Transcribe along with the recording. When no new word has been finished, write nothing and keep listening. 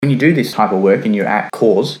When you do this type of work and you're at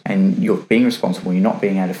cause and you're being responsible, you're not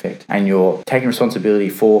being at effect, and you're taking responsibility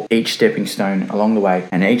for each stepping stone along the way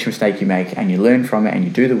and each mistake you make, and you learn from it and you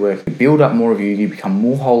do the work, you build up more of you become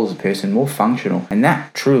more whole as a person, more functional. And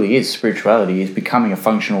that truly is spirituality, is becoming a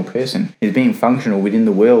functional person, is being functional within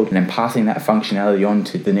the world and then passing that functionality on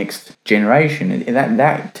to the next generation. And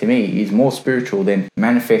that to me is more spiritual than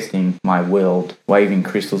manifesting my world, waving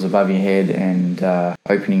crystals above your head and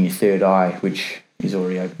opening your third eye, which is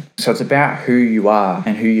already open. So it's about who you are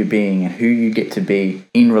and who you're being and who you get to be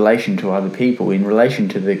in relation to other people, in relation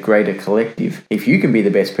to the greater collective. If you can be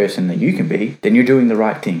the best person that you can be, then you're doing the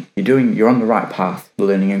right thing. You're on the right path,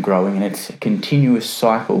 learning and growing, and it's a continuous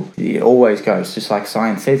cycle. It always goes. Just like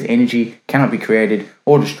science says, energy cannot be created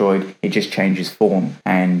or destroyed, it just changes form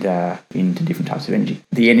and into different types of energy.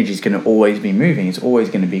 The energy is going to always be moving, it's always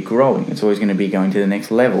going to be growing, it's always going to be going to the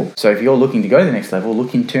next level. So if you're looking to go to the next level,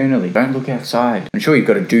 look internally, don't look outside. I'm sure you've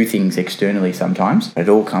got to do things externally sometimes, but it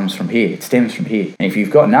all comes from here, it stems from here. And if you've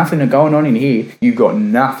got nothing going on in here, you've got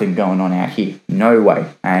nothing going on out here. No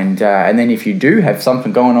way. And then if you do have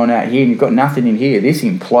something going on out here and you've got nothing in here, this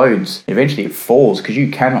implodes. Eventually it falls because you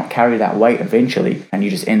cannot carry that weight eventually, and you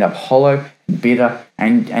just end up hollow, bitter,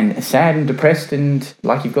 and sad and depressed and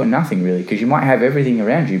like you've got nothing really, because you might have everything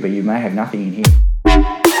around you but you may have nothing in here.